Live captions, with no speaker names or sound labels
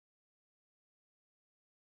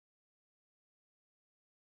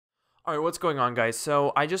Alright, what's going on, guys?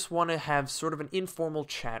 So I just want to have sort of an informal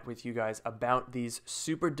chat with you guys about these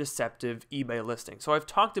super deceptive eBay listings. So I've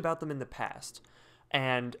talked about them in the past,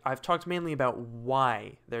 and I've talked mainly about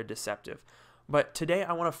why they're deceptive. But today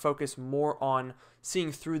I want to focus more on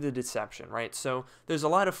seeing through the deception, right? So there's a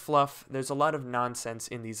lot of fluff, there's a lot of nonsense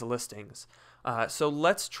in these listings. So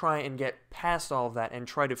let's try and get past all of that and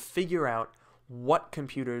try to figure out what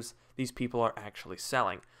computers these people are actually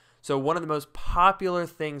selling. So one of the most popular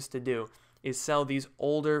things to do is sell these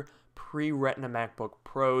older pre-Retina MacBook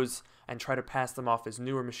Pros and try to pass them off as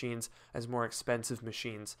newer machines, as more expensive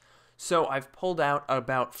machines. So I've pulled out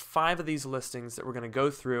about 5 of these listings that we're going to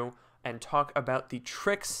go through and talk about the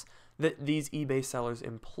tricks that these eBay sellers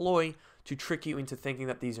employ to trick you into thinking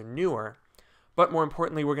that these are newer. But more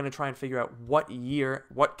importantly, we're going to try and figure out what year,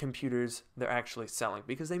 what computers they're actually selling,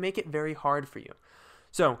 because they make it very hard for you.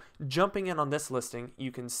 So, jumping in on this listing,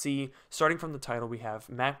 you can see, starting from the title, we have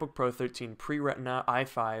MacBook Pro 13 Pre-Retina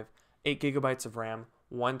i5, 8GB of RAM,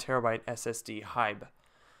 1TB SSD HYB.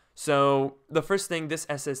 So, the first thing, this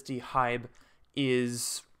SSD HYB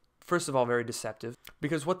is, first of all, very deceptive,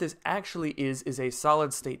 because what this actually is a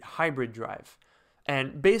solid-state hybrid drive.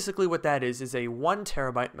 And basically what that is a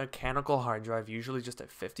 1TB mechanical hard drive, usually just a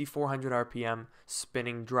 5400 RPM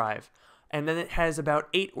spinning drive. And then it has about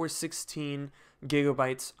 8 or 16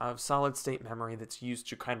 gigabytes of solid state memory that's used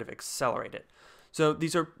to kind of accelerate it. So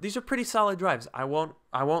these are pretty solid drives. I won't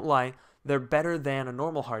lie. They're better than a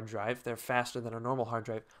normal hard drive. They're faster than a normal hard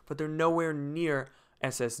drive, but they're nowhere near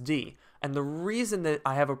SSD. And the reason that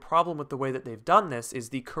I have a problem with the way that they've done this is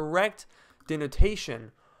the correct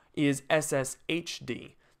denotation is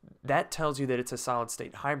SSHD. That tells you that it's a solid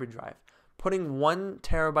state hybrid drive. Putting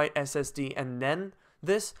 1TB SSD and then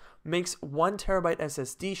this makes 1TB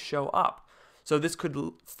SSD show up. So this could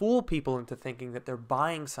fool people into thinking that they're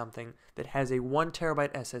buying something that has a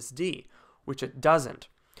 1TB SSD, which it doesn't.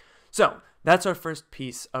 So that's our first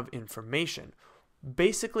piece of information.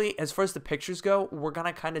 Basically, as far as the pictures go, we're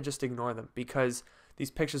going to kind of just ignore them because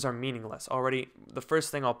these pictures are meaningless. Already, the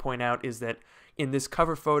first thing I'll point out is that in this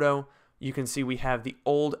cover photo, you can see we have the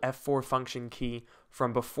old F4 function key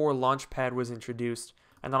from before Launchpad was introduced.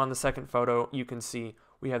 And then on the second photo, you can see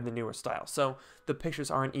we have the newer style. So the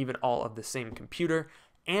pictures aren't even all of the same computer.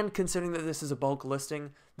 And considering that this is a bulk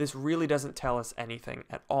listing, this really doesn't tell us anything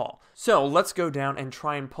at all. So let's go down and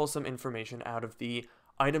try and pull some information out of the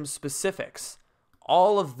item specifics.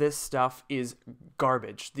 All of this stuff is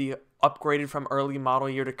garbage. The upgraded from early model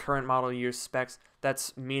year to current model year specs,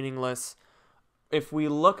 that's meaningless. If we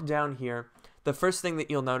look down here, the first thing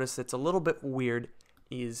that you'll notice that's a little bit weird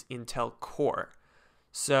is Intel Core.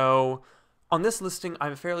 So on this listing,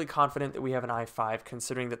 I'm fairly confident that we have an i5,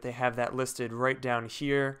 considering that they have that listed right down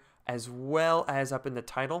here as well as up in the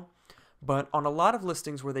title. But on a lot of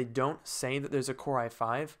listings where they don't say that there's a Core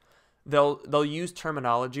i5, they'll use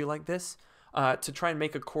terminology like this to try and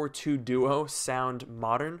make a Core 2 Duo sound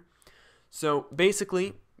modern. So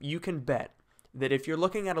basically, you can bet that if you're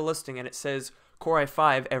looking at a listing and it says Core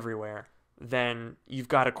i5 everywhere, then you've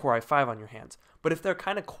got a Core i5 on your hands. But if they're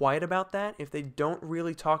kind of quiet about that, if they don't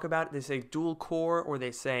really talk about it, they say dual core or they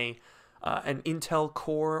say an Intel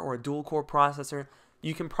Core or a dual core processor,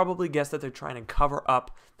 you can probably guess that they're trying to cover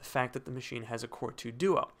up the fact that the machine has a Core 2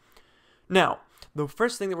 Duo. Now, the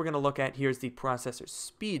first thing that we're going to look at here is the processor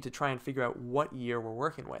speed to try and figure out what year we're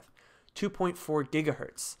working with. 2.4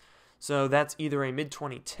 gigahertz. So that's either a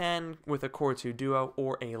mid-2010 with a Core 2 Duo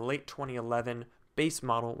or a late 2011 base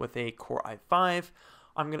model with a Core i5.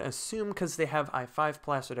 I'm going to assume because they have i5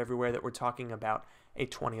 plastered everywhere that we're talking about a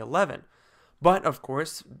 2011. But of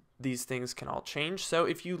course, these things can all change. So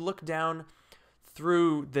if you look down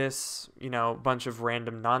through this, bunch of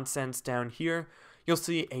random nonsense down here, you'll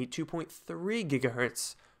see a 2.3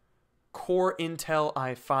 gigahertz Core Intel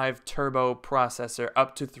i5 turbo processor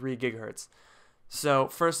up to 3 gigahertz. So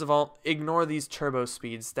first of all, ignore these turbo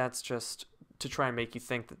speeds. That's just to try and make you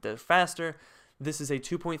think that they're faster. This is a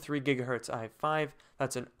 2.3 gigahertz i5.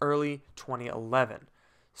 That's an early 2011.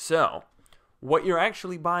 So what you're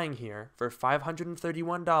actually buying here for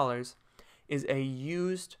 $531 is a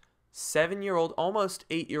used 7-year-old, almost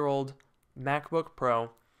 8-year-old MacBook Pro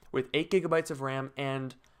with 8 gigabytes of RAM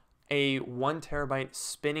and a 1TB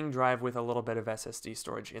spinning drive with a little bit of SSD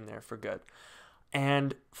storage in there for good.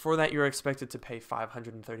 And for that, you're expected to pay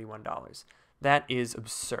 $531. That is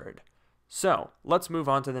absurd. So let's move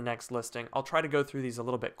on to the next listing. I'll try to go through these a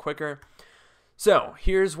little bit quicker. So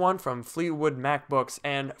here's one from Fleetwood MacBooks.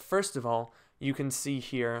 And first of all, you can see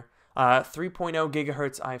here 3.0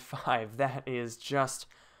 gigahertz i5. That is just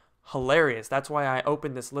hilarious. That's why I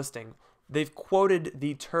opened this listing. They've quoted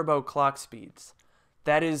the turbo clock speeds.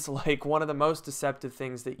 That is like one of the most deceptive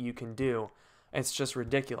things that you can do. It's just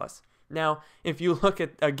ridiculous. Now, if you look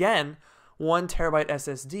at, again, 1 terabyte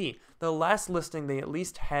SSD, the last listing they at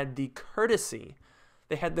least had the courtesy.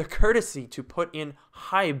 They had the courtesy to put in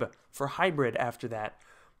HYB for hybrid after that.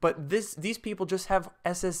 But these people just have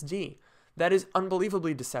SSD. That is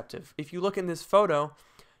unbelievably deceptive. If you look in this photo,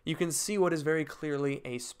 you can see what is very clearly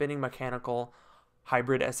a spinning mechanical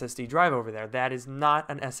hybrid SSD drive over there. That is not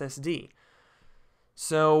an SSD.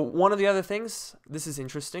 So one of the other things, this is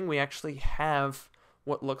interesting, we actually have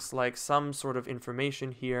what looks like some sort of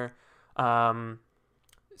information here.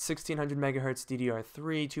 1600 megahertz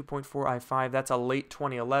DDR3, 2.4 i5, that's a late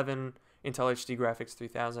 2011 Intel HD Graphics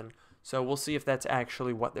 3000. So we'll see if that's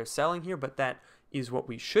actually what they're selling here, but that is what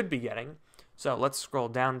we should be getting. So let's scroll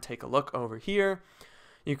down and take a look over here.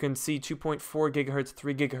 You can see 2.4 gigahertz,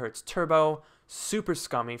 3 gigahertz turbo. Super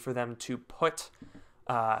scummy for them to put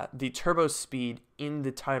the turbo speed in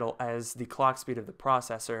the title as the clock speed of the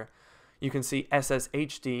processor. You can see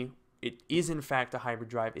SSHD. It is in fact a hybrid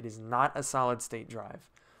drive. It is not a solid state drive.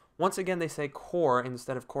 Once again, they say Core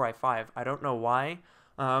instead of Core i5. I don't know why.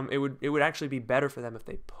 It would actually be better for them if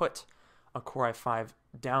they put a Core i5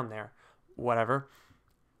 down there. Whatever.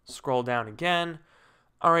 Scroll down again.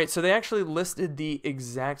 All right, so they actually listed the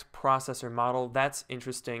exact processor model. That's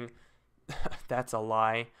interesting. That's a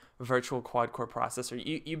lie. Virtual quad-core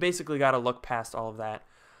processor. You basically got to look past all of that.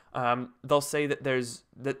 They'll say that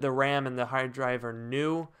the RAM and the hard drive are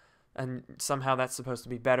new, and somehow that's supposed to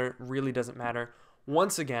be better. Really doesn't matter.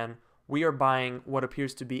 Once again, we are buying what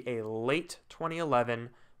appears to be a late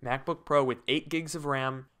 2011 MacBook Pro with 8 gigs of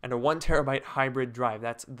RAM and a 1 terabyte hybrid drive.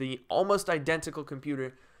 That's the almost identical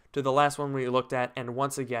computer to the last one we looked at, and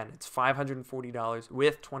once again, it's $540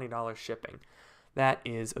 with $20 shipping. That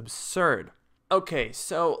is absurd. Okay,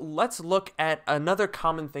 so let's look at another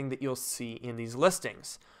common thing that you'll see in these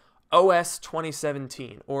listings. OS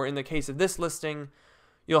 2017, or in the case of this listing,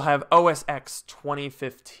 you'll have OS X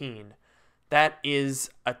 2015. That is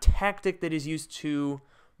a tactic that is used to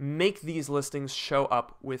make these listings show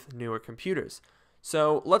up with newer computers.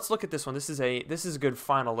 So let's look at this one. This is a good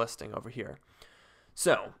final listing over here.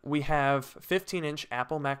 So we have 15-inch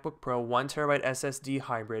Apple MacBook Pro, 1 terabyte SSD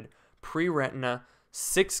hybrid, pre-Retina,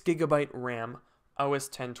 6 gigabyte RAM, OS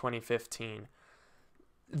X 2015.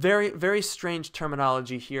 Very, very strange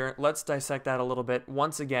terminology here. Let's dissect that a little bit.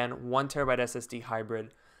 Once again, 1 terabyte SSD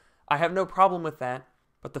hybrid. I have no problem with that,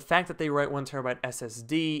 but the fact that they write 1 terabyte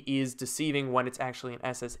SSD is deceiving when it's actually an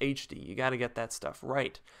SSHD. You got to get that stuff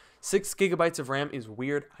right. 6 gigabytes of RAM is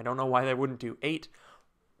weird. I don't know why they wouldn't do 8.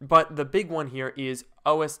 But the big one here is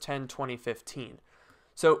OS X 2015.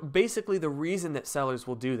 So basically the reason that sellers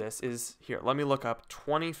will do this is, here, let me look up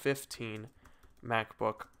 2015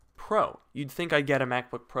 MacBook Pro. You'd think I'd get a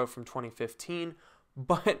MacBook Pro from 2015,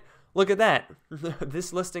 but look at that.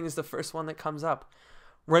 This listing is the first one that comes up.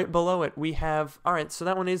 Right below it, we have, all right, so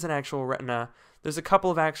that one is an actual Retina. There's a couple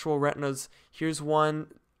of actual Retinas. Here's one,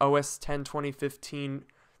 OS X 2015.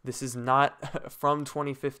 This is not from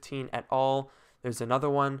 2015 at all. There's another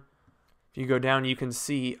one. If you go down, you can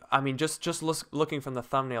see, I mean, just looking from the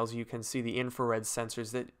thumbnails, you can see the infrared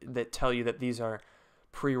sensors that tell you that these are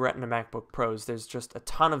pre-Retina MacBook Pros. There's just a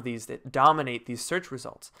ton of these that dominate these search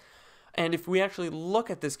results. And if we actually look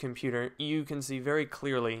at this computer, you can see very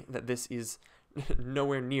clearly that this is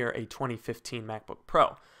nowhere near a 2015 MacBook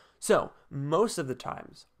Pro. So most of the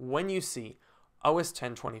times when you see OS X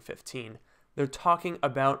 2015, they're talking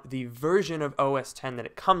about the version of OS X that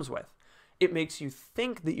it comes with. It makes you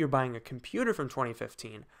think that you're buying a computer from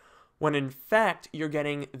 2015, when in fact you're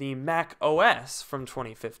getting the Mac OS from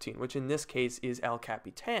 2015, which in this case is El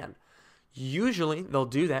Capitan. Usually they'll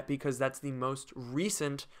do that because that's the most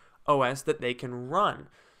recent OS that they can run.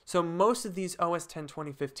 So most of these OS X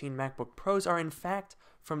 2015 MacBook Pros are in fact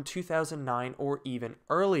from 2009 or even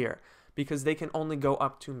earlier, because they can only go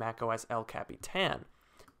up to Mac OS El Capitan.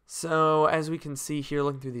 So as we can see here,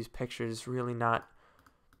 looking through these pictures, really not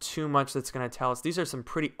too much that's going to tell us. These are some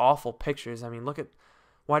pretty awful pictures. I mean, look at,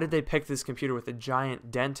 why did they pick this computer with a giant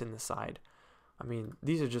dent in the side? I mean,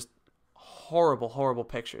 these are just horrible, horrible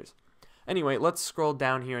pictures. Anyway, let's scroll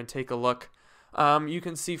down here and take a look. You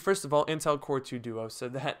can see, first of all, Intel Core 2 Duo. So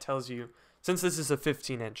that tells you, since this is a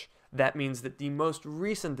 15-inch, that means that the most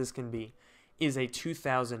recent this can be is a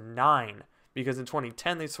 2009, because in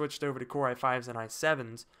 2010 they switched over to Core i5s and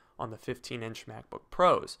i7s on the 15-inch MacBook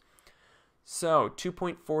Pros. So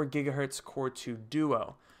 2.4 gigahertz Core 2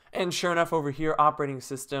 Duo. And sure enough, over here, operating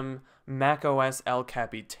system Mac OS El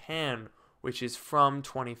Capitan, which is from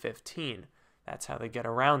 2015. That's how they get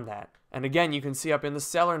around that. And again, you can see up in the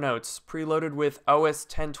seller notes, preloaded with OS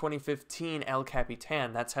 10 2015 El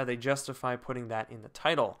Capitan. That's how they justify putting that in the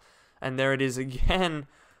title. And there it is again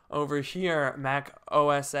over here, Mac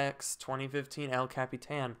OS X 2015 El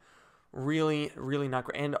Capitan. Really, really not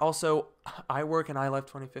great. And also, iWork and iLife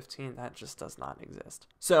 2015, that just does not exist.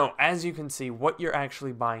 So, as you can see, what you're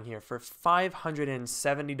actually buying here for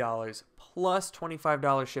 $570 plus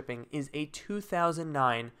 $25 shipping is a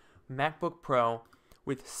 2009 MacBook Pro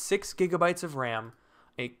with 6 gigabytes of RAM,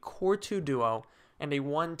 a Core 2 Duo, and a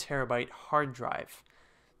 1 terabyte hard drive.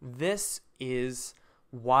 This is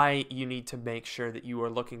why you need to make sure that you are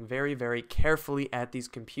looking very, very carefully at these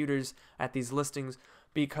computers, at these listings,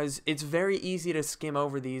 because it's very easy to skim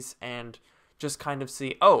over these and just kind of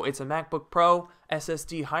see, oh, it's a MacBook Pro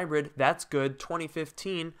SSD hybrid, that's good,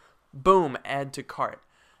 2015, boom, add to cart.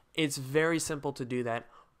 It's very simple to do that,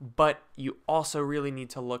 but you also really need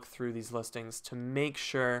to look through these listings to make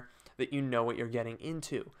sure that you know what you're getting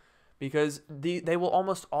into, because they will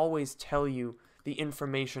almost always tell you the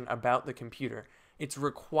information about the computer. It's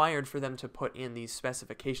required for them to put in these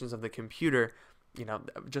specifications of the computer, you know,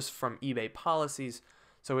 just from eBay policies.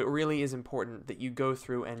 So it really is important that you go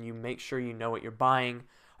through and you make sure you know what you're buying,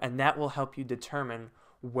 and that will help you determine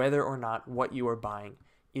whether or not what you are buying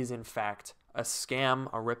is in fact a scam,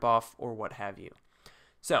 a ripoff, or what have you.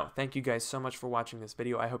 So thank you guys so much for watching this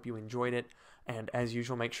video. I hope you enjoyed it, and as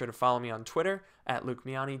usual, make sure to follow me on Twitter at Luke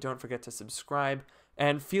Miani. Don't forget to subscribe,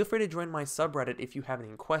 and feel free to join my subreddit if you have any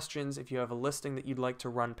questions, if you have a listing that you'd like to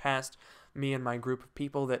run past me and my group of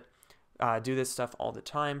people that do this stuff all the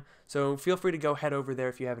time. So feel free to go head over there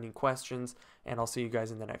if you have any questions, and I'll see you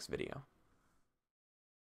guys in the next video.